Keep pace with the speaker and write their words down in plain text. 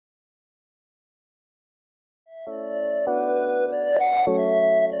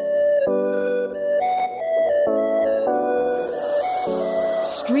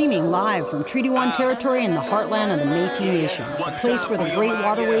Streaming live from Treaty 1 territory in the heartland of the Métis Nation, a place where the great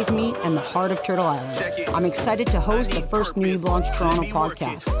waterways meet and the heart of Turtle Island. I'm excited to host the first Nuit Blanche Toronto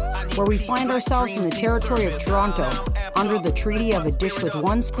podcast, where we find ourselves in the territory of Toronto, under the Treaty of a Dish with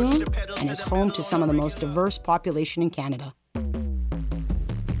One Spoon, and is home to some of the most diverse population in Canada.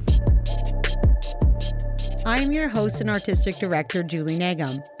 I'm your host and artistic director, Julie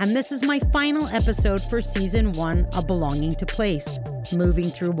Nagum, and this is my final episode for Season 1 of Belonging to Place,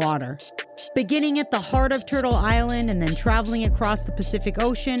 Moving Through Water. Beginning at the heart of Turtle Island and then traveling across the Pacific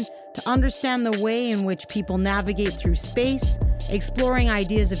Ocean to understand the way in which people navigate through space, exploring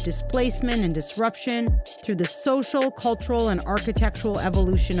ideas of displacement and disruption through the social, cultural, and architectural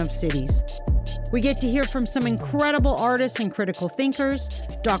evolution of cities. We get to hear from some incredible artists and critical thinkers,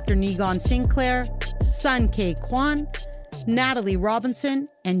 Dr. Niigaan Sinclair, Sun K. Kwan, Natalie Robinson,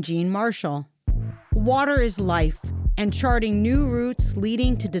 and Jean Marshall. Water is life, and charting new routes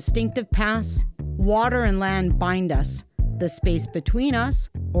leading to distinctive paths, water and land bind us. The space between us,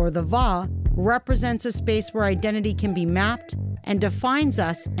 or the VA, represents a space where identity can be mapped and defines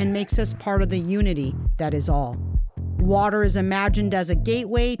us and makes us part of the unity that is all. Water is imagined as a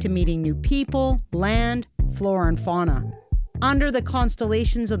gateway to meeting new people, land, flora, and fauna. Under the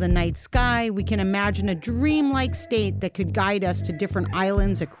constellations of the night sky, we can imagine a dreamlike state that could guide us to different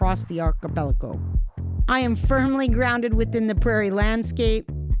islands across the archipelago. I am firmly grounded within the prairie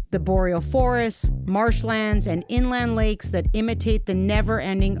landscape, the boreal forests, marshlands, and inland lakes that imitate the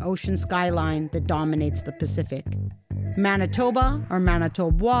never-ending ocean skyline that dominates the Pacific. Manitoba, or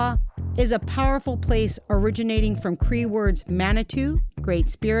Manitobois, is a powerful place originating from Cree words Manitou, Great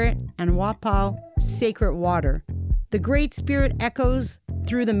Spirit, and Wapau, Sacred Water. The Great Spirit echoes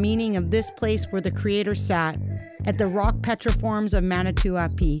through the meaning of this place where the Creator sat, at the rock petroforms of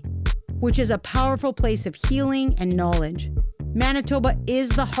Manitou-Api, which is a powerful place of healing and knowledge. Manitoba is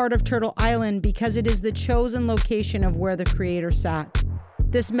the heart of Turtle Island because it is the chosen location of where the Creator sat.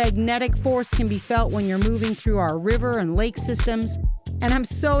 This magnetic force can be felt when you're moving through our river and lake systems, and I'm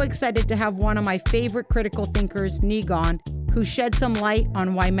so excited to have one of my favorite critical thinkers, Niigaan, who shed some light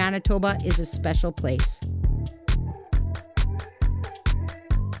on why Manitoba is a special place.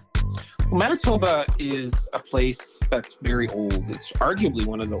 Manitoba is a place that's very old. It's arguably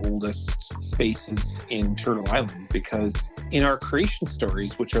one of the oldest spaces in Turtle Island because in our creation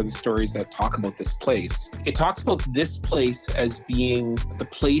stories, which are the stories that talk about this place, it talks about this place as being the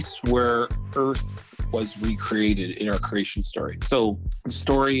place where Earth was recreated in our creation story. So the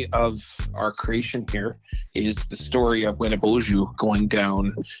story of our creation here is the story of Weneboju going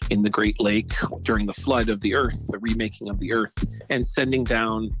down in the Great Lake during the flood of the earth, the remaking of the earth, and sending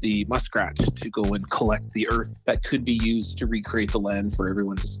down the muskrat to go and collect the earth that could be used to recreate the land for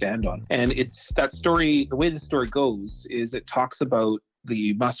everyone to stand on. And it's that story, the way the story goes is it talks about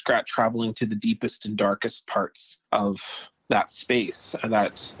the muskrat traveling to the deepest and darkest parts of that space,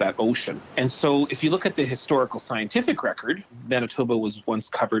 that ocean. And so if you look at the historical scientific record, Manitoba was once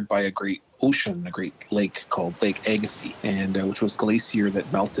covered by a great ocean, a great lake called Lake Agassiz, and which was glacier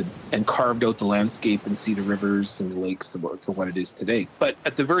that melted and carved out the landscape and see the rivers and the lakes for what it is today. But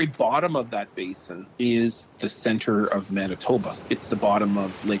at the very bottom of that basin is the center of Manitoba. It's the bottom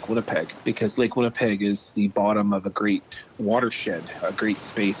of Lake Winnipeg, because Lake Winnipeg is the bottom of a great watershed, a great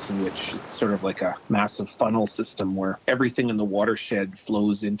space in which it's sort of like a massive funnel system where everything in the watershed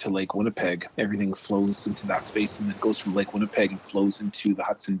flows into Lake Winnipeg. Everything flows into that space and then goes from Lake Winnipeg and flows into the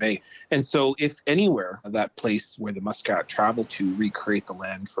Hudson Bay. And so if anywhere, that place where the muskrat traveled to recreate the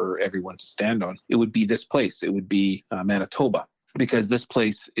land for everyone to stand on, it would be this place. It would be Manitoba, because this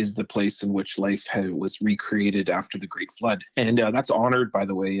place is the place in which life was recreated after the Great Flood. And that's honored, by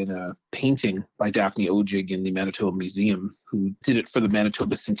the way, in a painting by Daphne Ojig in the Manitoba Museum, who did it for the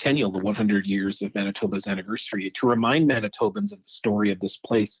Manitoba Centennial, the 100 years of Manitoba's anniversary, to remind Manitobans of the story of this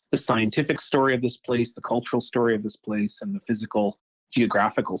place, the scientific story of this place, the cultural story of this place, and the physical,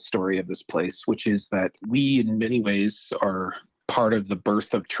 geographical story of this place, which is that we, in many ways, are part of the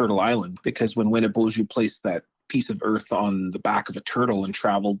birth of Turtle Island, because when Weneboju placed that piece of earth on the back of a turtle and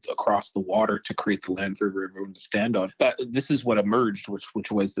traveled across the water to create the land for everyone to stand on, this is what emerged,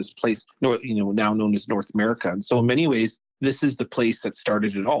 which was this place, now known as North America. And so in many ways, this is the place that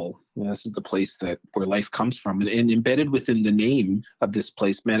started it all. This is the place where life comes from. And embedded within the name of this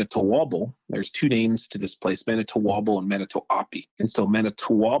place, Manitowabal, there's two names to this place, Manitowabal and Manito-Api. And so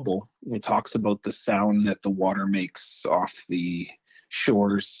Manitowabal, it talks about the sound that the water makes off the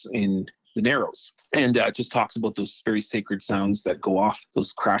shores in the Narrows. And just talks about those very sacred sounds that go off,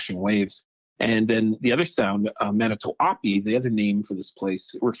 those crashing waves. And then the other sound, Manitowopi, the other name for this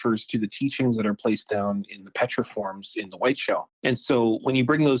place, refers to the teachings that are placed down in the petriforms in the Whiteshell. And so when you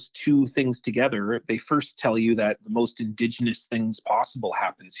bring those two things together, they first tell you that the most indigenous things possible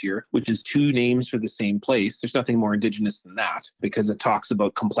happens here, which is two names for the same place. There's nothing more indigenous than that, because it talks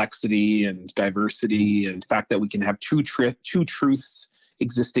about complexity and diversity and the fact that we can have two truths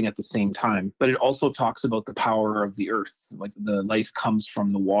existing at the same time. But it also talks about the power of the earth. Like the life comes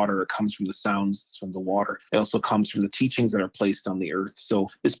from the water, it comes from the sounds from the water. It also comes from the teachings that are placed on the earth. So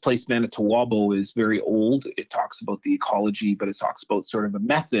this place, Manitowabo, is very old. It talks about the ecology, but it talks about sort of a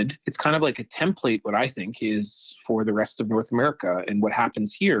method. It's kind of like a template, what I think, is for the rest of North America. And what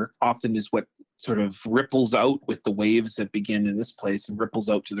happens here often is what sort of ripples out with the waves that begin in this place and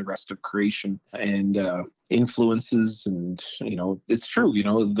ripples out to the rest of creation and influences. And, it's true,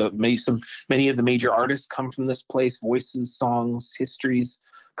 many of the major artists come from this place. Voices, songs, histories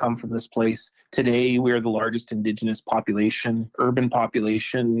come from this place. Today, we are the largest indigenous population, urban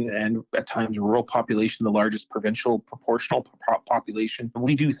population, and at times rural population, the largest provincial proportional population.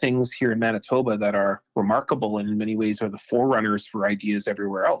 We do things here in Manitoba that are remarkable and in many ways are the forerunners for ideas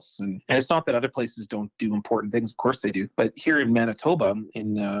everywhere else. And it's not that other places don't do important things. Of course they do. But here in Manitoba,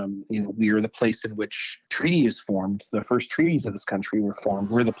 we are the place in which treaty is formed. The first treaties of this country were formed.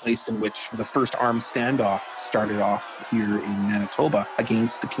 We're the place in which the first armed standoff started off here in Manitoba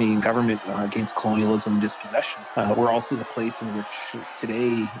against the Canadian government, against colonialism and dispossession. We're also the place in which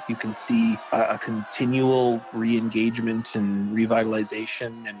today you can see a continual re-engagement and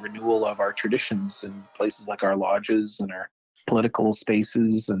revitalization and renewal of our traditions in places like our lodges and our political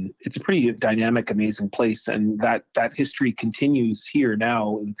spaces. And it's a pretty dynamic, amazing place. And that history continues here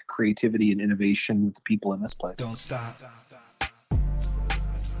now with creativity and innovation with the people in this place. Don't stop.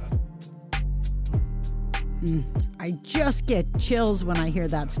 I just get chills when I hear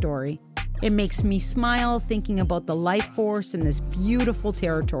that story. It makes me smile thinking about the life force in this beautiful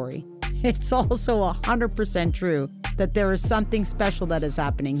territory. It's also 100% true that there is something special that is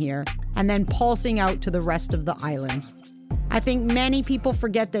happening here and then pulsing out to the rest of the islands. I think many people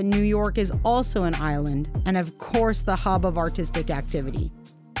forget that New York is also an island and, of course, the hub of artistic activity.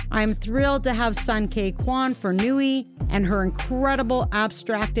 I'm thrilled to have Sun K Kwan for Nui and her incredible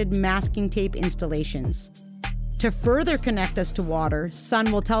abstracted masking tape installations. To further connect us to water,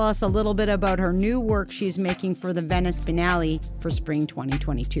 Sun will tell us a little bit about her new work she's making for the Venice Biennale for spring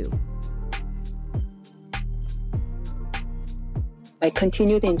 2022. My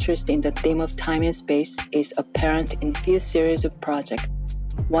continued interest in the theme of time and space is apparent in few series of projects.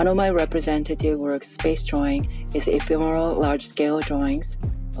 One of my representative works, Space Drawing, is ephemeral large-scale drawings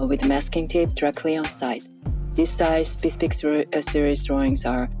with masking tape directly on site. This size specific series drawings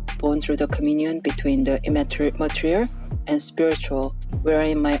are born through the communion between the immaterial and spiritual,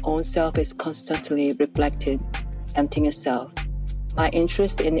 wherein my own self is constantly reflected, emptying itself. My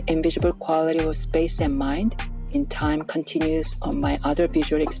interest in the invisible quality of space and mind in time continues on my other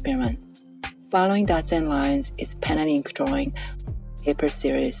visual experiments. Following Dots and Lines is pen and ink drawing paper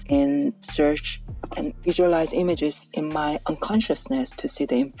series in search and visualize images in my unconsciousness to see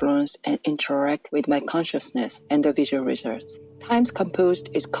the influence and interact with my consciousness and the visual results. Times Composed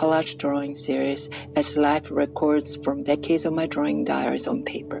is collage drawing series as live records from decades of my drawing diaries on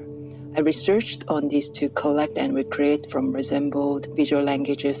paper. I researched on these to collect and recreate from resembled visual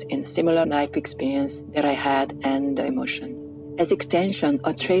languages in similar life experience that I had and the emotion. As extension,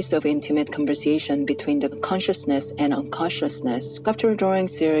 a trace of intimate conversation between the consciousness and unconsciousness, sculpture drawing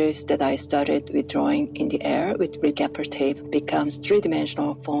series that I started with drawing in the air with regapper tape becomes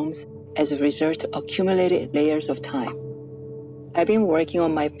three-dimensional forms as a result of accumulated layers of time. I've been working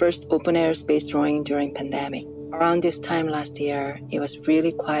on my first open-air space drawing during pandemic. Around this time last year, it was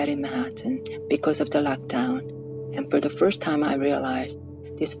really quiet in Manhattan because of the lockdown. And for the first time, I realized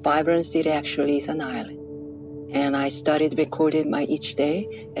this vibrant city actually is an island. And I started recording my each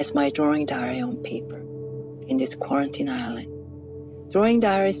day as my drawing diary on paper in this quarantine island. Drawing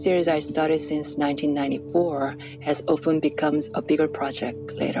diary series I started since 1994 has often become a bigger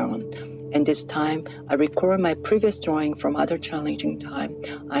project later on. And this time, I record my previous drawing from other challenging time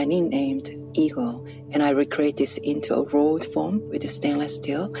I nicknamed Eagle, and I recreate this into a rolled form with stainless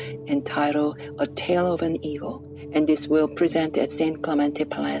steel entitled A Tale of an Eagle. And this will present at St. Clemente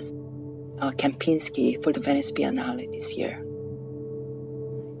Palace, Kempinski for the Venice Biennale this year.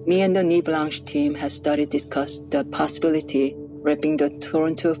 Me and the Nuit Blanche team has discussed the possibility wrapping the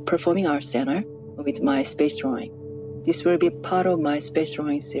Toronto Performing Arts Center with my space drawing. This will be part of my space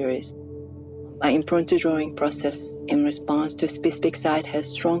drawing series. My impromptu drawing process in response to specific site has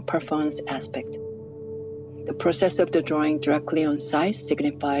strong performance aspect. The process of the drawing directly on site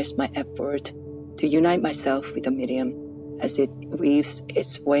signifies my effort to unite myself with the medium as it weaves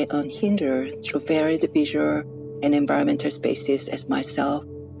its way unhindered through varied visual and environmental spaces as myself,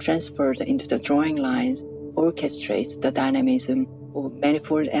 transferred into the drawing lines, orchestrates the dynamism of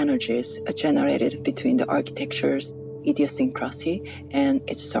manifold energies generated between the architecture's idiosyncrasy and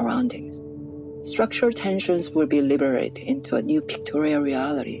its surroundings. Structural tensions will be liberated into a new pictorial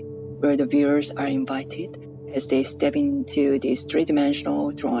reality where the viewers are invited as they step into these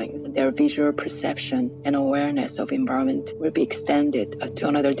three-dimensional drawings. Their visual perception and awareness of environment will be extended to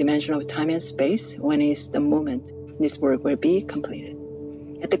another dimension of time and space when is the moment this work will be completed.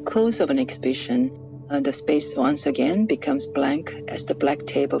 At the close of an exhibition, the space once again becomes blank as the black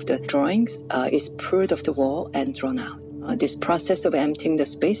tape of the drawings is pulled off the wall and drawn out. This process of emptying the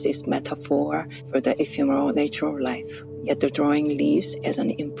space is metaphor for the ephemeral nature of life. Yet the drawing leaves as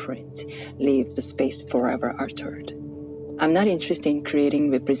an imprint, leaves the space forever altered. I'm not interested in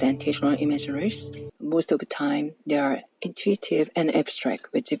creating representational imaginaries. Most of the time, they are intuitive and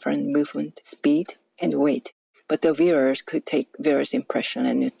abstract with different movement, speed, and weight. But the viewers could take various impression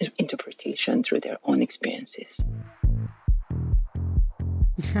and interpretation through their own experiences.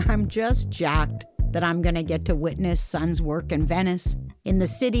 I'm just jacked that I'm going to get to witness Sun's work in Venice, in the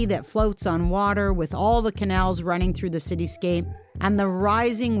city that floats on water with all the canals running through the cityscape and the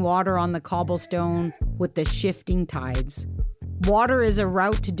rising water on the cobblestone with the shifting tides. Water is a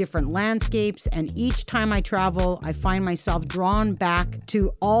route to different landscapes, and each time I travel, I find myself drawn back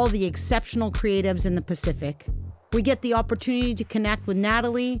to all the exceptional creatives in the Pacific. We get the opportunity to connect with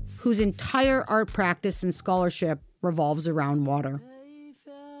Natalie, whose entire art practice and scholarship revolves around water.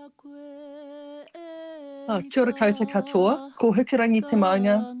 Kia ora koutou katoa, ko Hukirangi te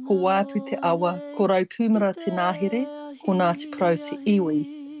maunga, ko Waipu te awa, ko Raukumara te Ngahere, ko Ngāti Porou te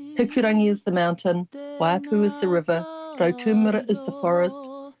iwi. Hukirangi is the mountain, Waipu is the river, Raukumara is the forest,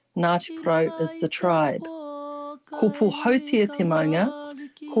 Ngāti Porou is the tribe. Ko Pohautia te maunga,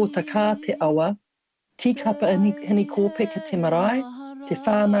 ko Taka te awa, tikapa hini kōpeka te marae, te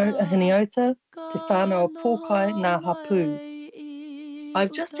whānau a hiniota, te whānau a pōkai ngā hapū.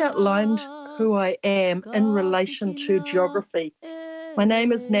 I've just outlined who I am in relation to geography. My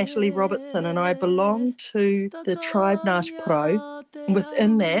name is Natalie Robertson and I belong to the tribe Ngāti Porou.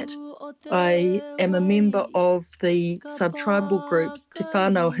 Within that, I am a member of the sub-tribal groups Te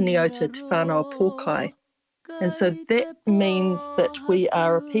Whānau Hiniota, Te Whānau Pōkai. And so that means that we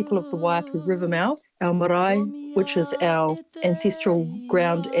are a people of the Waipu River mouth, our marae, which is our ancestral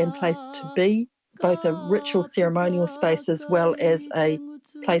ground and place to be, both a ritual ceremonial space as well as a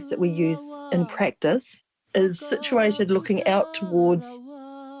place that we use in practice, is situated looking out towards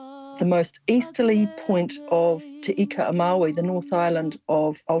the most easterly point of Te Ika a Maui, the North Island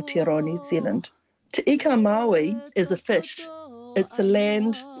of Aotearoa, New Zealand. Te Ika a Maui is a fish. It's a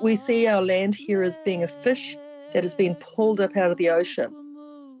land, we see our land here as being a fish that has been pulled up out of the ocean.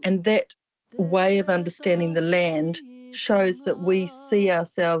 And that way of understanding the land shows that we see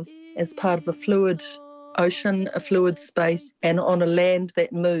ourselves as part of a fluid ocean, a fluid space, and on a land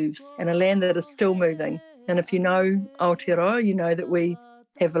that moves, and a land that is still moving. And if you know Aotearoa, you know that we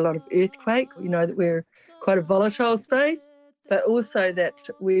have a lot of earthquakes, you know that we're quite a volatile space, but also that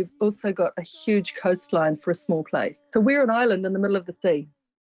we've also got a huge coastline for a small place. So we're an island in the middle of the sea.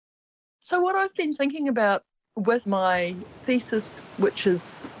 So what I've been thinking about with my thesis, which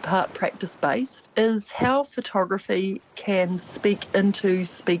is part practice-based, is how photography can speak into,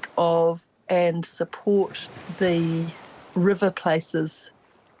 speak of, and support the river places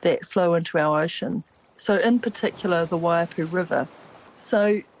that flow into our ocean. So in particular, the Waipu River.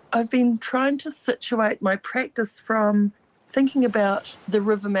 So I've been trying to situate my practice from thinking about the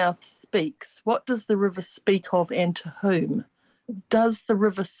river mouth speaks. What does the river speak of and to whom? Does the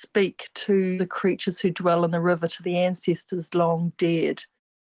river speak to the creatures who dwell in the river, to the ancestors long dead?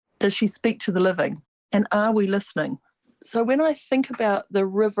 Does she speak to the living? And are we listening? So when I think about the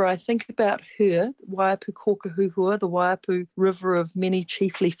river, I think about her, Waipu Kokahuhua, the Waipu River of many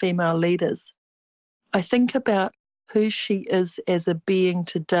chiefly female leaders. I think about who she is as a being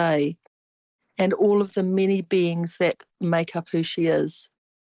today and all of the many beings that make up who she is.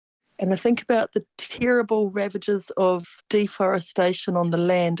 And I think about the terrible ravages of deforestation on the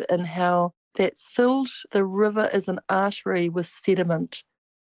land and how that's filled the river as an artery with sediment.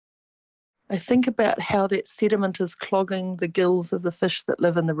 I think about how that sediment is clogging the gills of the fish that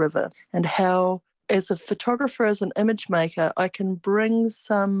live in the river, and how, as a photographer, as an image maker, I can bring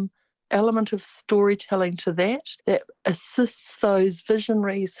some element of storytelling to that assists those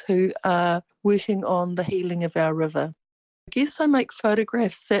visionaries who are working on the healing of our river. I guess I make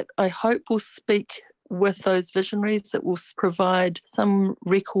photographs that I hope will speak with those visionaries that will provide some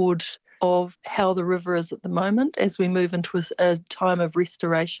record of how the river is at the moment as we move into a time of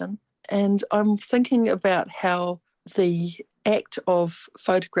restoration. And I'm thinking about how the act of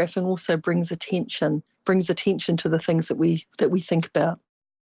photographing also brings attention to the things that we think about.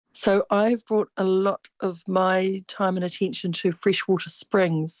 So I've brought a lot of my time and attention to freshwater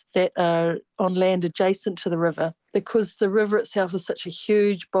springs that are on land adjacent to the river, because the river itself is such a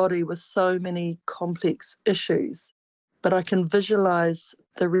huge body with so many complex issues. But I can visualise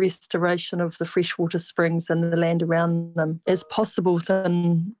the restoration of the freshwater springs and the land around them as possible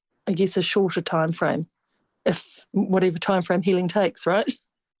within, I guess, a shorter time frame, if whatever time frame healing takes, right?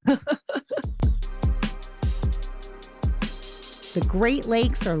 The Great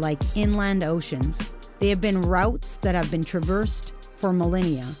Lakes are like inland oceans. They have been routes that have been traversed for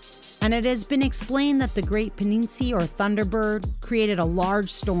millennia. And it has been explained that the Great Peninsi or Thunderbird created a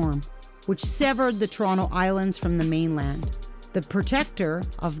large storm, which severed the Toronto Islands from the mainland. The protector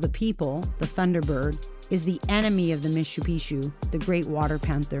of the people, the Thunderbird, is the enemy of the Mishipishu, the Great Water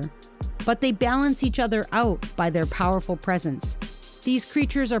Panther. But they balance each other out by their powerful presence. These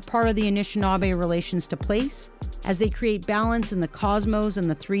creatures are part of the Anishinaabe relations to place, as they create balance in the cosmos and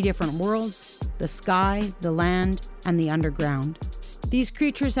the three different worlds, the sky, the land, and the underground. These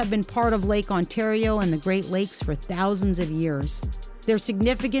creatures have been part of Lake Ontario and the Great Lakes for thousands of years. Their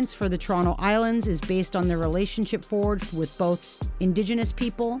significance for the Toronto Islands is based on their relationship forged with both Indigenous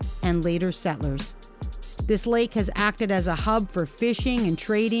people and later settlers. This lake has acted as a hub for fishing and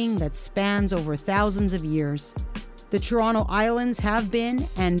trading that spans over thousands of years. The Toronto Islands have been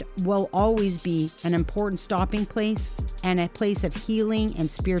and will always be an important stopping place and a place of healing and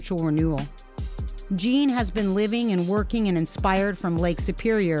spiritual renewal. Jean has been living and working and inspired from Lake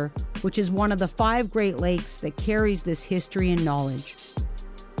Superior, which is one of the 5 Great Lakes that carries this history and knowledge.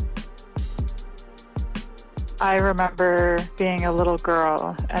 I remember being a little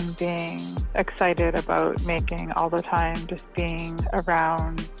girl and being excited about making all the time, just being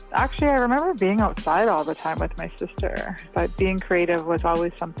around. Actually, I remember being outside all the time with my sister, but being creative was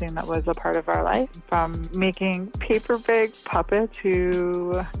always something that was a part of our life. From making paper bag puppets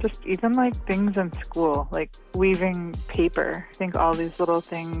to just even like things in school, like weaving paper. I think all these little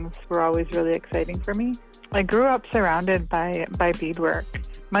things were always really exciting for me. I grew up surrounded by beadwork.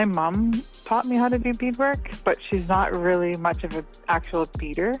 My mom taught me how to do beadwork, but she's not really much of an actual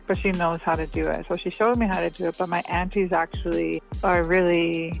beader, but she knows how to do it. So she showed me how to do it, but my aunties actually they're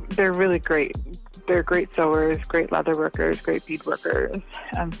really great. They're great sewers, great leather workers, great bead workers.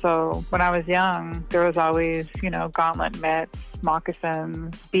 And so when I was young, there was always, gauntlet mitts,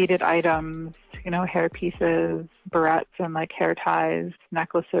 moccasins, beaded items, hair pieces, barrettes and like hair ties,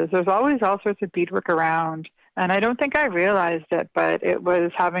 necklaces. There's always all sorts of beadwork around. And I don't think I realized it, but it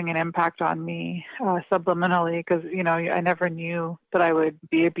was having an impact on me subliminally because, I never knew that I would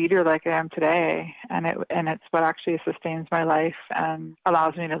be a beader like I am today. And it's what actually sustains my life and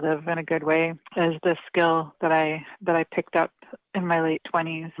allows me to live in a good way is this skill that I picked up in my late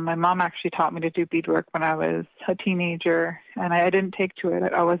 20s. My mom actually taught me to do beadwork when I was a teenager, and I didn't take to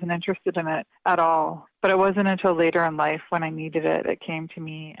it. I wasn't interested in it at all. But it wasn't until later in life when I needed it, it came to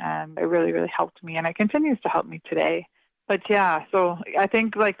me, and it really, really helped me, and it continues to help me today. But yeah, so I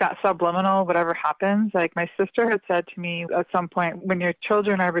think like that subliminal, whatever happens, like my sister had said to me at some point, when your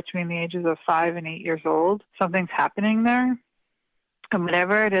children are between the ages of 5 and 8 years old, something's happening there. And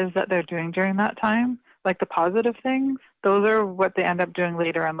whatever it is that they're doing during that time, like the positive things, those are what they end up doing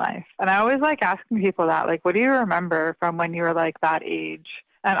later in life. And I always like asking people that, like, what do you remember from when you were like that age?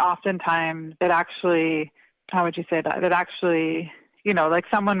 And oftentimes it actually, how would you say that? It actually, like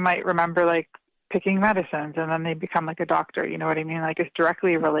someone might remember like picking medicines and then they become like a doctor, you know what I mean? Like it's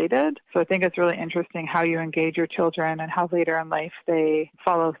directly related. So I think it's really interesting how you engage your children and how later in life they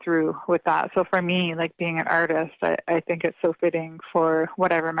follow through with that. So for me, like being an artist, I think it's so fitting for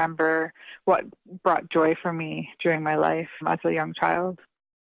what I remember, what brought joy for me during my life as a young child.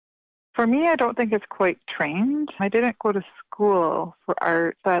 For me, I don't think it's quite trained. I didn't go to school for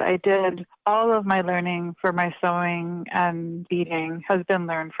art, but I did all of my learning for my sewing and beading has been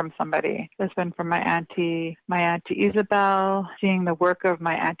learned from somebody. It's been from my Auntie Isabel, seeing the work of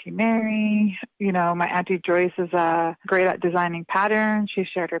my Auntie Mary. My Auntie Joyce is great at designing patterns. She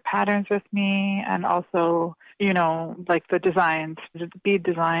shared her patterns with me, and also like the designs, the bead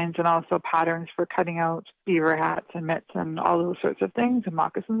designs, and also patterns for cutting out beaver hats and mitts and all those sorts of things and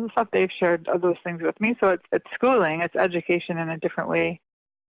moccasins and stuff. They've shared those things with me. So it's schooling, it's education in a different way.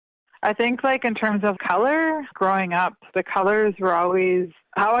 I think like in terms of color, growing up, the colors were always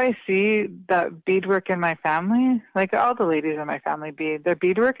how I see that beadwork in my family. Like all the ladies in my family bead, their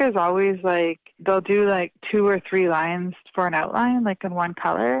beadwork is always like, they'll do like 2 or 3 lines for an outline, like in one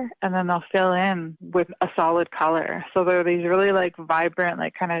color, and then they'll fill in with a solid color. So they're these really like vibrant,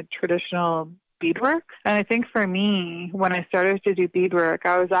 like kind of traditional beadwork. And I think for me, when I started to do beadwork,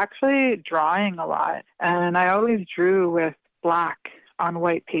 I was actually drawing a lot. And I always drew with black on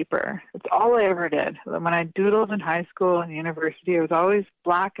white paper. It's all I ever did. When I doodled in high school and university, it was always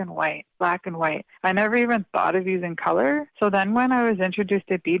black and white, black and white. I never even thought of using color. So then when I was introduced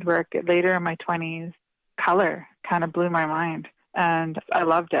to beadwork later in my 20s, color kind of blew my mind. And I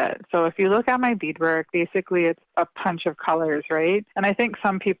loved it. So if you look at my beadwork, basically it's a punch of colors, right? And I think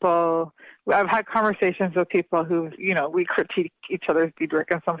some people, I've had conversations with people who, you know, we critique each other's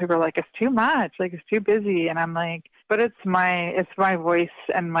beadwork, and some people are like, it's too much, like it's too busy. And I'm like, but it's my voice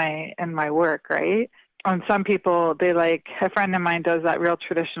and my work, right? And some people, they like, a friend of mine does that real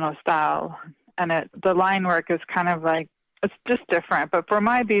traditional style, and the line work is kind of like, it's just different. But for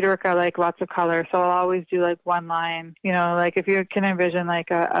my beadwork, I like lots of color. So I'll always do like one line, you know, like if you can envision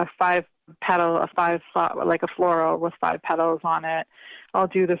like a 5-petal, like a floral with 5 petals on it, I'll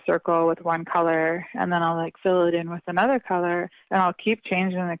do the circle with one color, and then I'll like fill it in with another color, and I'll keep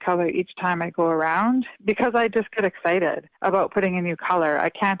changing the color each time I go around, because I just get excited about putting a new color. I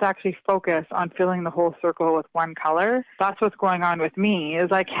can't actually focus on filling the whole circle with one color. That's what's going on with me,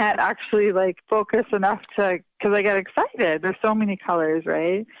 is I can't actually like focus enough because I get excited. There's so many colors,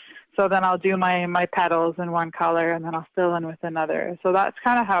 right? So then I'll do my petals in one color, and then I'll fill in with another. So that's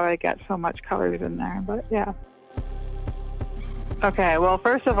kind of how I get so much colors in there, but yeah. Okay, well,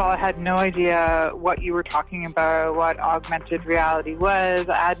 first of all, I had no idea what you were talking about, what augmented reality was.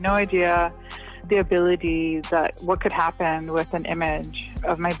 I had no idea the ability that what could happen with an image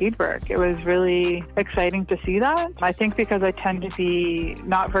of my beadwork. It was really exciting to see that. I think because I tend to be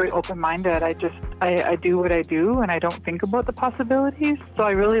not very open-minded, I do what I do and I don't think about the possibilities. So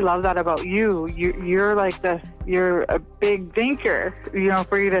I really love that about you. You're like this, you're a big thinker, you know,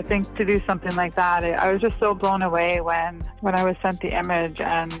 for you to think to do something like that. I was just so blown away when I was sent the image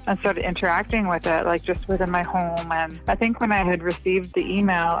and started interacting with it, like just within my home. And I think when I had received the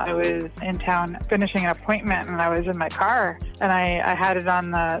email, I was in town finishing an appointment and I was in my car and I had it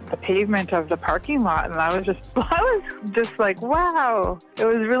on the pavement of the parking lot, and I was just like, wow, it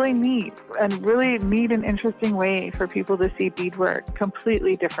was really neat and interesting way for people to see beadwork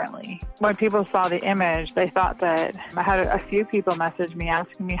completely differently. When people saw the image, they thought that I had a few people message me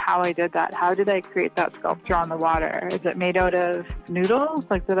asking me how I did that. How did I create that sculpture on the water? Is it made out of noodles?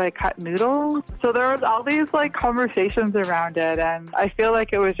 Like, did I cut noodles? So there was all these like conversations around it, and I feel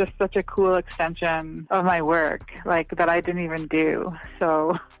like it was just such a cool extension of my work, like that I didn't even do.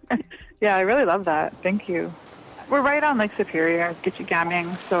 So yeah, I really love that. Thank you. We're right on Lake Superior,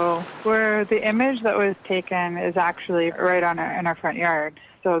 Gitchigaming. So where the image that was taken is actually right in our front yard.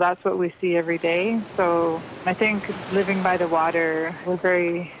 So that's what we see every day. So I think living by the water, we're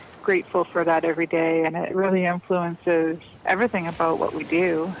very grateful for that every day, and it really influences everything about what we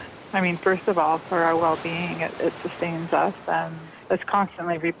do. I mean, first of all, for our well-being, it sustains us and it's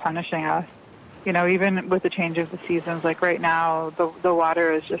constantly replenishing us. You know, even with the change of the seasons, like right now, the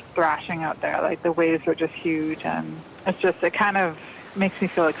water is just thrashing out there. Like the waves are just huge, and it kind of makes me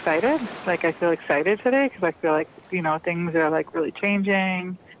feel excited. Like I feel excited today because I feel like, you know, things are like really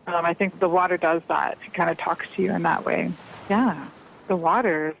changing. I think the water does that. It kind of talks to you in that way. Yeah. The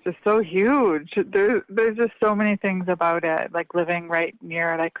water is just so huge. There's just so many things about it, like living right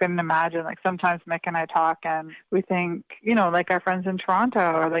near it. I couldn't imagine. Like sometimes Mick and I talk and we think, you know, like our friends in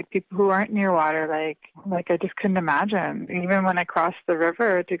Toronto or like people who aren't near water, like I just couldn't imagine. Even when I crossed the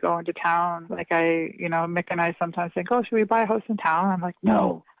river to go into town, like Mick and I sometimes think, oh, should we buy a house in town? I'm like,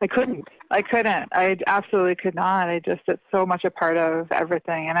 no, I couldn't. I absolutely could not. It's so much a part of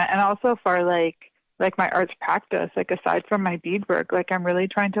everything. And also for like my arts practice, like aside from my beadwork, like I'm really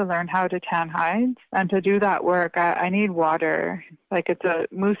trying to learn how to tan hides. And to do that work, I need water. Like it's a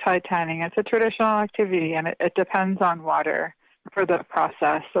moose hide tanning. It's a traditional activity and it depends on water for the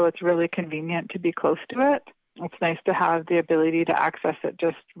process. So it's really convenient to be close to it. It's nice to have the ability to access it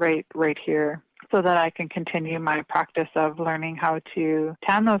just right here, so that I can continue my practice of learning how to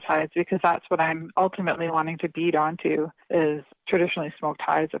tan those hides, because that's what I'm ultimately wanting to bead onto, is traditionally smoked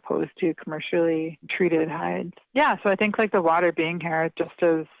hides opposed to commercially treated hides. Yeah, so I think like the water being here,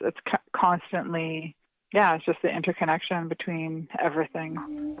 it's constantly, it's just the interconnection between everything.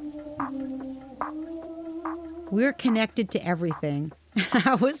 We're connected to everything.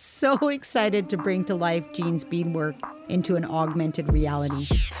 I was so excited to bring to life Jean's beadwork into an augmented reality.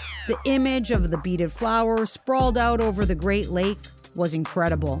 The image of the beaded flower sprawled out over the Great Lake was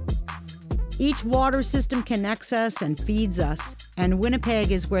incredible. Each water system connects us and feeds us, and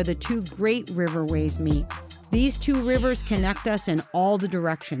Winnipeg is where the two great riverways meet. These two rivers connect us in all the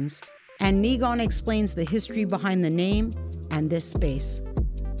directions, and Niigaan explains the history behind the name and this space.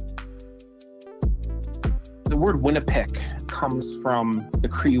 The word Winnipeg comes from the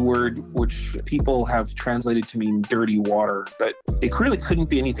Cree word, which people have translated to mean dirty water, but it really couldn't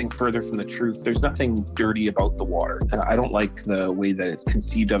be anything further from the truth. There's nothing dirty about the water. I don't like the way that it's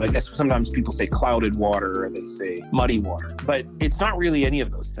conceived of. I guess sometimes people say clouded water or they say muddy water, but it's not really any of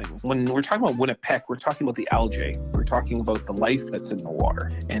those things. When we're talking about Winnipeg, we're talking about the algae. We're talking about the life that's in the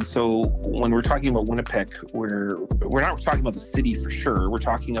water. And so when we're talking about Winnipeg, we're not talking about the city for sure. We're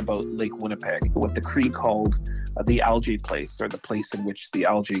talking about Lake Winnipeg, what the Cree called the algae place, or the place in which the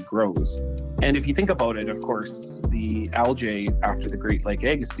algae grows. And if you think about it, of course, the algae after the Great Lake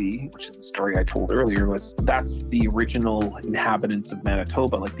Agassiz, which is the story I told earlier, that's the original inhabitants of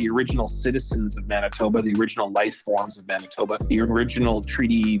Manitoba, like the original citizens of Manitoba, the original life forms of Manitoba, the original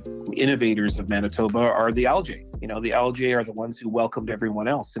treaty innovators of Manitoba are the algae. You know, the algae are the ones who welcomed everyone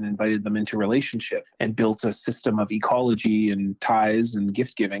else and invited them into relationship and built a system of ecology and ties and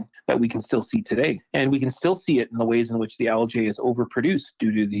gift giving that we can still see today. And we can still see it in the ways in which the algae is overproduced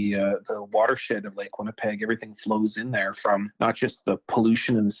due to the watershed of Lake Winnipeg. Everything flows in there, from not just the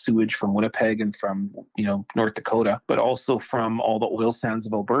pollution and the sewage from Winnipeg and from, North Dakota, but also from all the oil sands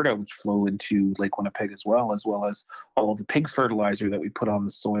of Alberta, which flow into Lake Winnipeg as well as all of the pig fertilizer that we put on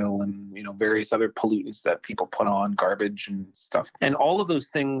the soil and, various other pollutants that people put on, garbage and stuff. And all of those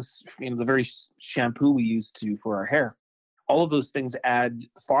things, the very shampoo we use for our hair, all of those things add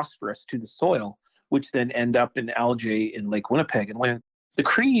phosphorus to the soil, which then end up in algae in Lake Winnipeg. And when the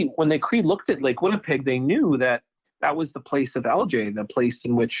Cree looked at Lake Winnipeg, they knew that was the place of algae, the place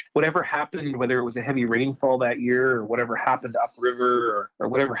in which whatever happened, whether it was a heavy rainfall that year or whatever happened upriver or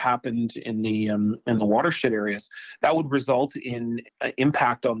whatever happened in the watershed areas, that would result in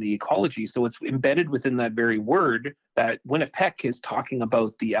impact on the ecology. So it's embedded within that very word that Winnipeg is talking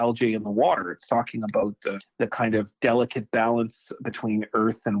about the algae in the water. It's talking about the kind of delicate balance between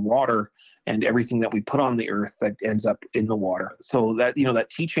earth and water and everything that we put on the earth that ends up in the water. So that, that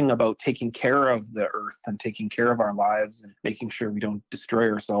teaching about taking care of the earth and taking care of our lives and making sure we don't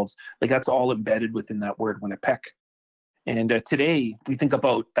destroy ourselves, like that's all embedded within that word Winnipeg. And today we think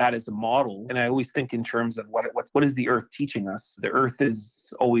about that as a model. And I always think in terms of what is the earth teaching us? The earth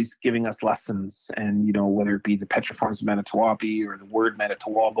is always giving us lessons. And, whether it be the petriforms of Manitowoc or the word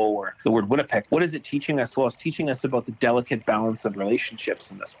Manitowoc or the word Winnipeg, what is it teaching us? Well, it's teaching us about the delicate balance of relationships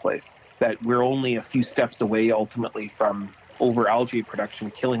in this place, that we're only a few steps away ultimately from over algae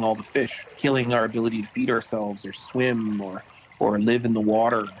production, killing all the fish, killing our ability to feed ourselves or swim or live in the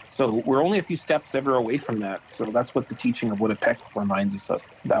water. So we're only a few steps ever away from that. So that's what the teaching of Winnipeg reminds us of,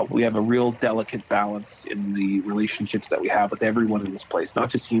 that we have a real delicate balance in the relationships that we have with everyone in this place, not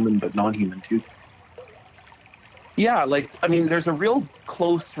just human, but non-human too. Yeah, there's a real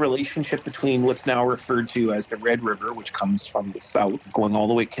close relationship between what's now referred to as the Red River, which comes from the south, going all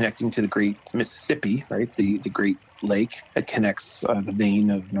the way connecting to the Great Mississippi, right? The Great Lake that connects the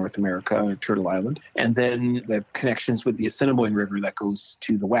vein of North America, or Turtle Island, and then the connections with the Assiniboine River that goes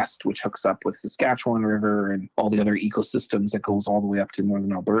to the west, which hooks up with Saskatchewan River and all the other ecosystems that goes all the way up to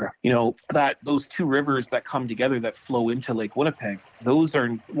northern Alberta. That those two rivers that come together that flow into Lake Winnipeg, those are,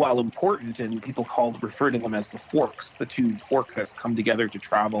 while important, and people refer to them as the forks, the two forks that come together to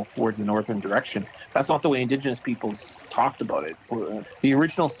travel towards the northern direction. That's not the way Indigenous peoples talked about it. The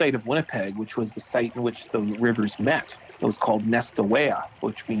original site of Winnipeg, which was the site in which the rivers met, it was called Nestawaya,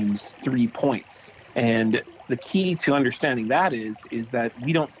 which means 3 points. And the key to understanding that is that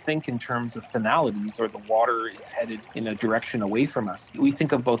we don't think in terms of finalities or the water is headed in a direction away from us. We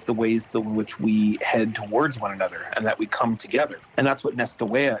think about the ways in which we head towards one another and that we come together. And that's what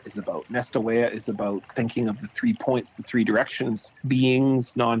Nestawaya is about. Nestawaya is about thinking of the 3 points, the 3 directions.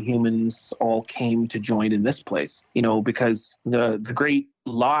 Beings, non-humans all came to join in this place, because the great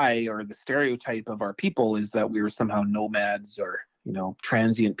lie or the stereotype of our people is that we were somehow nomads or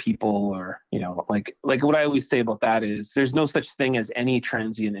transient people, or, like what I always say about that is there's no such thing as any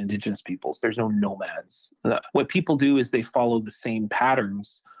transient Indigenous peoples. There's no nomads. What people do is they follow the same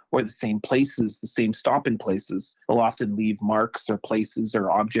patterns or the same places, the same stop-in places. They'll often leave marks or places or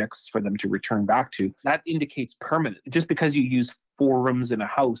objects for them to return back to. That indicates permanent. Just because you use 4 rooms in a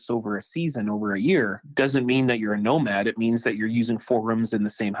house over a season, over a year, doesn't mean that you're a nomad. It means that you're using 4 rooms in the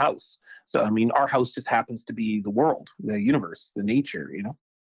same house. So, our house just happens to be the world, the universe, the nature,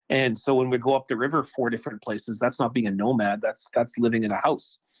 And so when we go up the river 4 different places, that's not being a nomad. That's living in a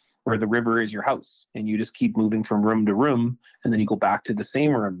house. where the river is your house, and you just keep moving from room to room, and then you go back to the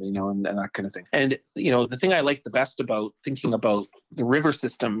same room, and that kind of thing. And, the thing I like the best about thinking about the river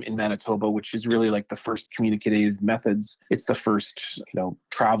system in Manitoba, which is really like the first communicative methods, it's the first,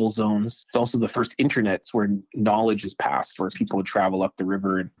 travel zones. It's also the first internets where knowledge is passed, where people would travel up the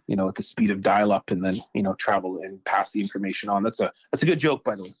river and, at the speed of dial-up, and then, travel and pass the information on. That's a good joke,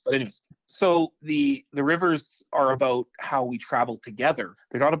 by the way. But anyways, so the rivers are about how we travel together.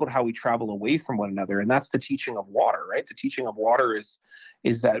 They're not about how we travel away from one another. And that's the teaching of water, right? The teaching of water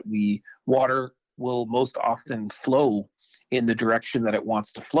is that water will most often flow in the direction that it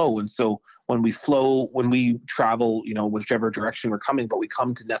wants to flow. And so when we travel, whichever direction we're coming, but we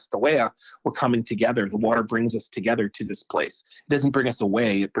come to Nestawaya, we're coming together. The water brings us together to this place. It doesn't bring us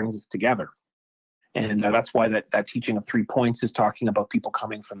away, it brings us together. And that's why that teaching of 3 points is talking about people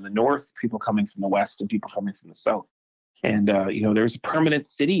coming from the north, people coming from the west, and people coming from the south. And, there's a permanent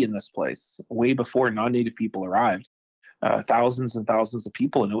city in this place way before non-native people arrived, thousands and thousands of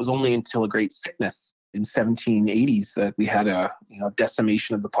people. And it was only until a great sickness in 1780s that we had a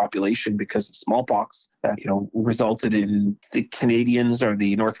decimation of the population because of smallpox that resulted in the Canadians or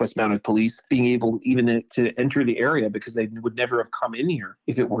the Northwest Mounted Police being able even to enter the area, because they would never have come in here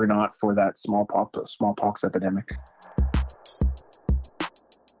if it were not for that smallpox epidemic.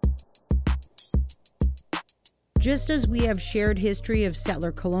 Just as we have shared history of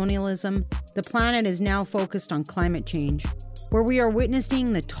settler colonialism, the planet is now focused on climate change, where we are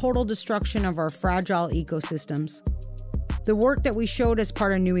witnessing the total destruction of our fragile ecosystems. The work that we showed as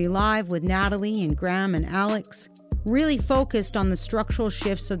part of Nui Live with Natalie and Graham and Alex really focused on the structural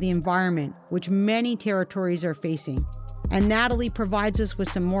shifts of the environment, which many territories are facing. And Natalie provides us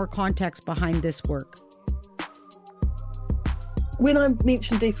with some more context behind this work. When I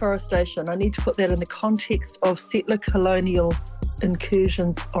mention deforestation, I need to put that in the context of settler colonial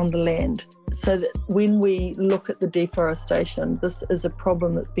incursions on the land. So that when we look at the deforestation, this is a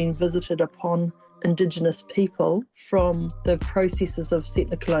problem that's been visited upon Indigenous people from the processes of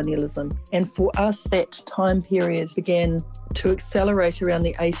settler colonialism. And for us, that time period began to accelerate around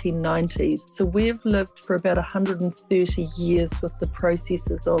the 1890s. So we've lived for about 130 years with the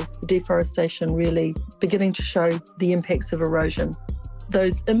processes of deforestation really beginning to show the impacts of erosion.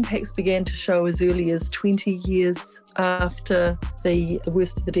 Those impacts began to show as early as 20 years after the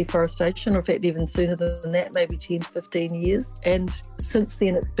worst of the deforestation, or in fact even sooner than that, maybe 10 to 15 years. And since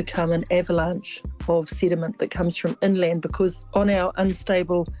then it's become an avalanche of sediment that comes from inland, because on our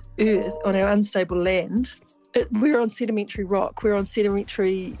unstable earth, on our unstable land, we're on sedimentary rock, we're on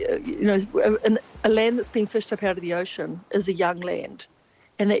sedimentary, a land that's been fished up out of the ocean is a young land.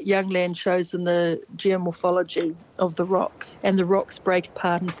 And that young land shows in the geomorphology of the rocks, and the rocks break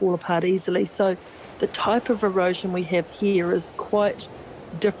apart and fall apart easily. So the type of erosion we have here is quite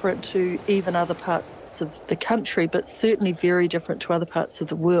different to even other parts of the country, but certainly very different to other parts of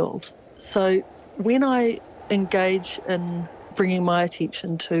the world. So when I engage in bringing my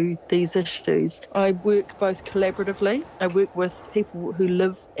attention to these issues, I work both collaboratively. I work with people who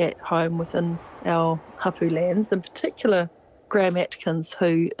live at home within our hapu lands, in particular Graham Atkins,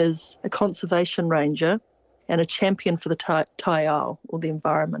 who is a conservation ranger and a champion for the taiao, or the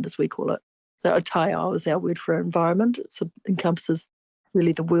environment as we call it. The taiao is our word for environment. It encompasses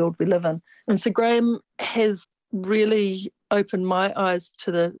really the world we live in. And so Graham has really opened my eyes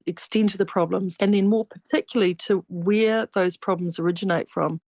to the extent of the problems, and then more particularly to where those problems originate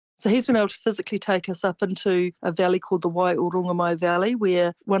from. So he's been able to physically take us up into a valley called the Waiurungamai Valley,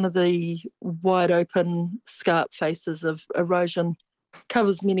 where one of the wide open scarp faces of erosion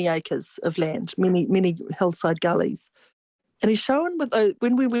covers many acres of land, many hillside gullies. And he's shown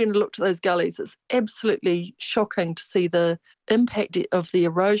when we went and looked at those gullies, it's absolutely shocking to see the impact of the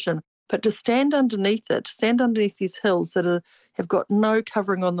erosion. But to stand underneath these hills that have got no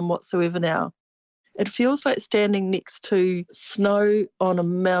covering on them whatsoever now, it feels like standing next to snow on a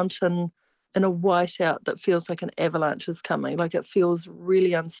mountain in a whiteout that feels like an avalanche is coming, like it feels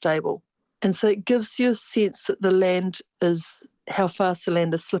really unstable. And so it gives you a sense that how fast the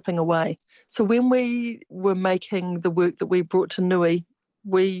land is slipping away. So when we were making the work that we brought to Nui,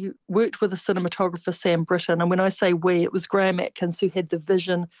 we worked with the cinematographer Sam Britton. And when I say we, it was Graham Atkins who had the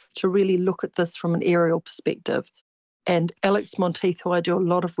vision to really look at this from an aerial perspective. And Alex Monteith, who I do a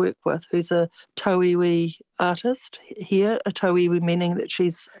lot of work with, who's a tauiwi artist here, a tauiwi meaning that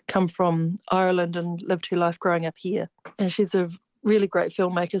she's come from Ireland and lived her life growing up here. And she's a really great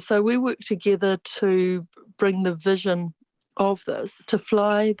filmmaker. So we worked together to bring the vision of this, to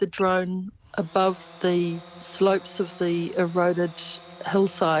fly the drone above the slopes of the eroded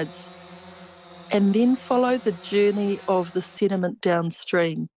hillsides, and then follow the journey of the sediment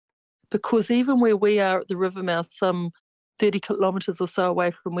downstream. because even where we are at the river mouth, some 30 kilometres or so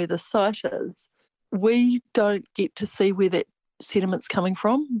away from where the site is, we don't get to see where that sediment's coming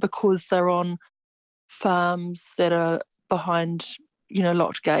from because they're on farms that are behind,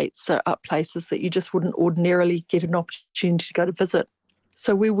 locked gates, so up places that you just wouldn't ordinarily get an opportunity to go to visit.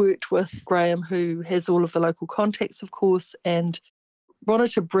 So we worked with Graham, who has all of the local contacts, of course, and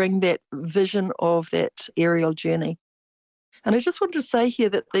wanted to bring that vision of that aerial journey. And I just wanted to say here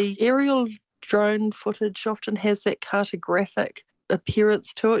that the aerial drone footage often has that cartographic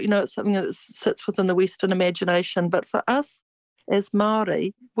appearance to it. It's something that sits within the Western imagination. But for us as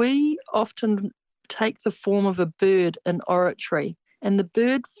Māori, we often take the form of a bird in oratory. And the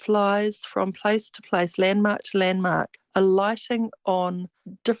bird flies from place to place, landmark to landmark, alighting on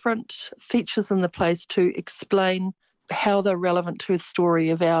different features in the place to explain how they're relevant to a story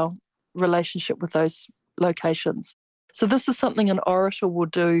of our relationship with those locations. So this is something an orator will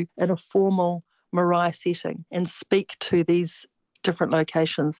do in a formal marae setting and speak to these different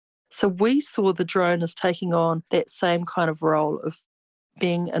locations. So we saw the drone as taking on that same kind of role of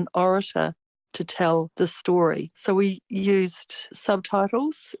being an orator to tell the story. So we used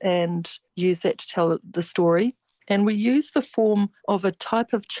subtitles and used that to tell the story. And we used the form of a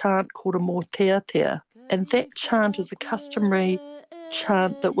type of chant called a mōteatea. And that chant is a customary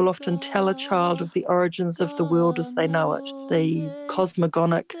chant that will often tell a child of the origins of the world as they know it, the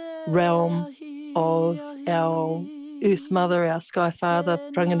cosmogonic realm of our Earth Mother, our Sky Father,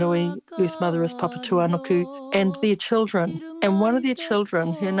 Ranganui. Earth Mother is Papatuanuku, and their children. And one of their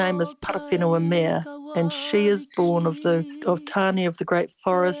children, her name is Parawhenua Mea, and she is born of Tani of the Great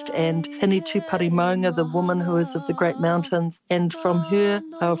Forest, and Hini Tupari Maunga, the woman who is of the Great Mountains. And from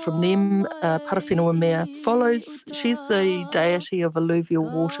them, Parawhenua Mea follows, she's the deity of alluvial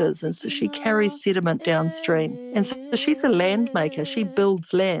waters, and so she carries sediment downstream. And so she's a land maker, she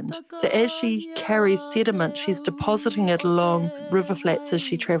builds land. So as she carries sediment, she's depositing it along river flats as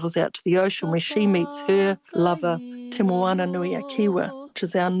she travels out to the ocean, where she meets her lover, Te Moana Nui a Kiwa, which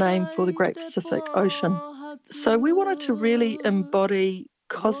is our name for the Great Pacific Ocean. So we wanted to really embody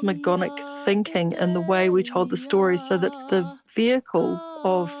cosmogonic thinking in the way we told the story, so that the vehicle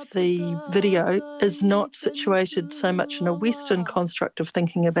of the video is not situated so much in a Western construct of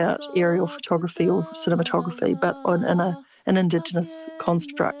thinking about aerial photography or cinematography, but in an Indigenous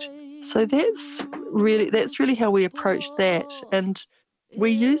construct. So that's really how we approached that. And we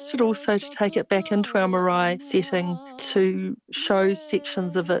used it also to take it back into our marae setting to show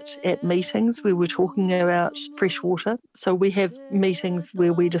sections of it at meetings. We were talking about fresh water. So we have meetings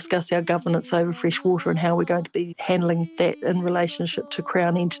where we discuss our governance over fresh water and how we're going to be handling that in relationship to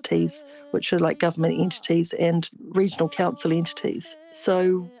Crown entities, which are like government entities, and regional council entities.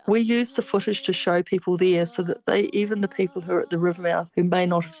 So we use the footage to show people there so that even the people who are at the river mouth who may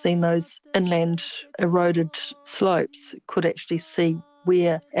not have seen those inland eroded slopes could actually see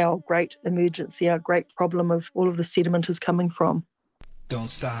where our great emergency, our great problem of all of the sediment is coming from. Don't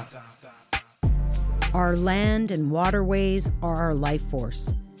stop. Our land and waterways are our life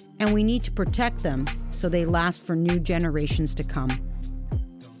force, and we need to protect them so they last for new generations to come.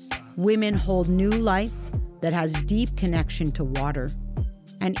 Women hold new life that has deep connection to water,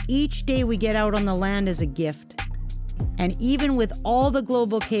 and each day we get out on the land is a gift. And even with all the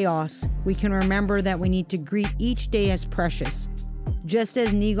global chaos, we can remember that we need to greet each day as precious, just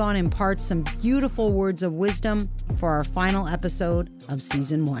as Niigaan imparts some beautiful words of wisdom for our final episode of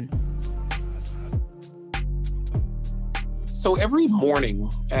Season 1. So every morning,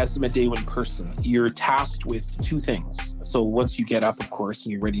 as a Midaywan person, you're tasked with two things. So once you get up, of course,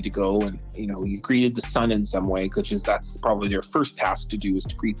 and you're ready to go, and you've greeted the sun in some way, that's probably their first task to do, is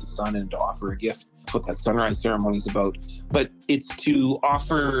to greet the sun and to offer a gift. That's what that sunrise ceremony is about. But it's to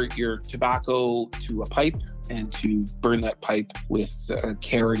offer your tobacco to a pipe and to burn that pipe with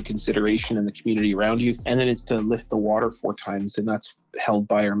care and consideration in the community around you. And then it's to lift the water 4 times, and that's held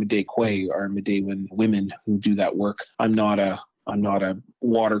by our Midayquay, our Midaywan women who do that work. I'm not a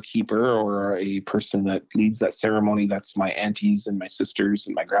water keeper or a person that leads that ceremony. That's my aunties and my sisters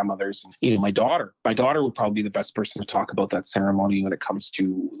and my grandmothers and my daughter. My daughter would probably be the best person to talk about that ceremony when it comes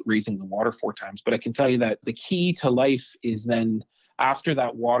to raising the water 4 times. But I can tell you that the key to life is then, after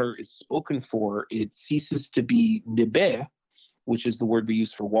that water is spoken for, it ceases to be nibe, which is the word we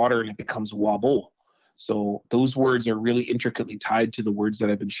use for water, and it becomes wabo. So those words are really intricately tied to the words that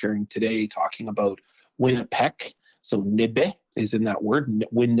I've been sharing today, talking about Winnipeg. So nibe is in that word,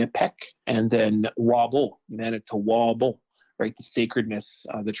 Winnipeg, and then wabo, Manitowobo, right? The sacredness,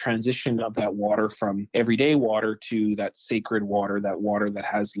 the transition of that water from everyday water to that sacred water that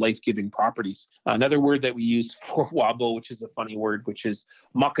has life-giving properties. Another word that we use for wabo, which is a funny word, which is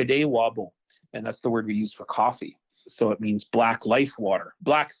makade wabo, and that's the word we use for coffee. So it means black life water,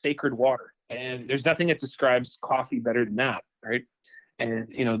 black sacred water. And there's nothing that describes coffee better than that, right? And,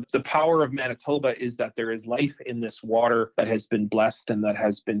 the power of Manitoba is that there is life in this water that has been blessed and that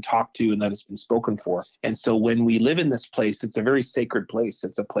has been talked to and that has been spoken for. And so when we live in this place, it's a very sacred place.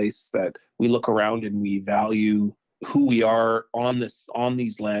 It's a place that we look around and we value who we are on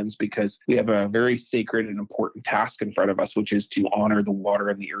these lands, because we have a very sacred and important task in front of us, which is to honor the water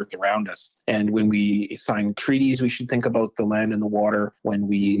and the earth around us. And when we sign treaties, we should think about the land and the water. When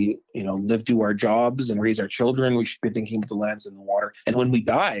we, do our jobs and raise our children, we should be thinking about the lands and the water. And when we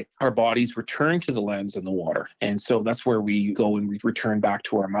die, our bodies return to the lands and the water. And so that's where we go and we return back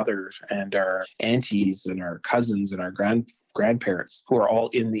to our mothers and our aunties and our cousins and our grandparents, who are all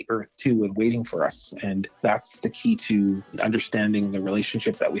in the earth too and waiting for us. And that's the key to understanding the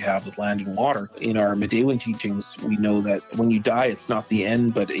relationship that we have with land and water. In our Midewiwin teachings, we know that when you die, it's not the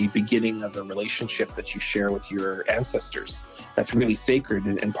end, but a beginning of a relationship that you share with your ancestors. That's really sacred.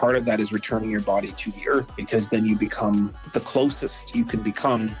 And part of that is returning your body to the earth, because then you become the closest you can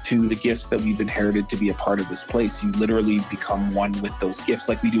become to the gifts that we've inherited to be a part of this place. You literally become one with those gifts,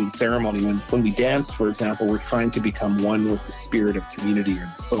 like we do in ceremony. When we dance, for example, we're trying to become one with the spirit of community,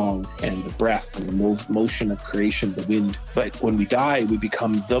 or the song and the breath and the motion of creation, the wind. But when we die, we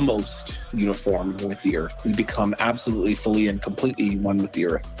become the most uniform with the earth. We become absolutely, fully and completely one with the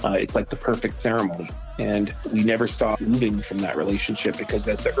earth. It's like the perfect ceremony. And we never stop moving from that relationship, because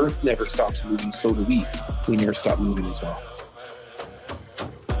as the earth never stops moving, so do we. We never stop moving as well.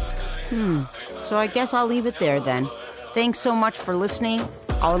 So I guess I'll leave it there then. Thanks so much for listening.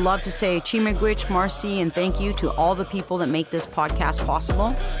 I would love to say Chimigwich, Marcy, and thank you to all the people that make this podcast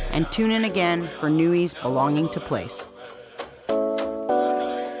possible. And tune in again for Newies Belonging to Place.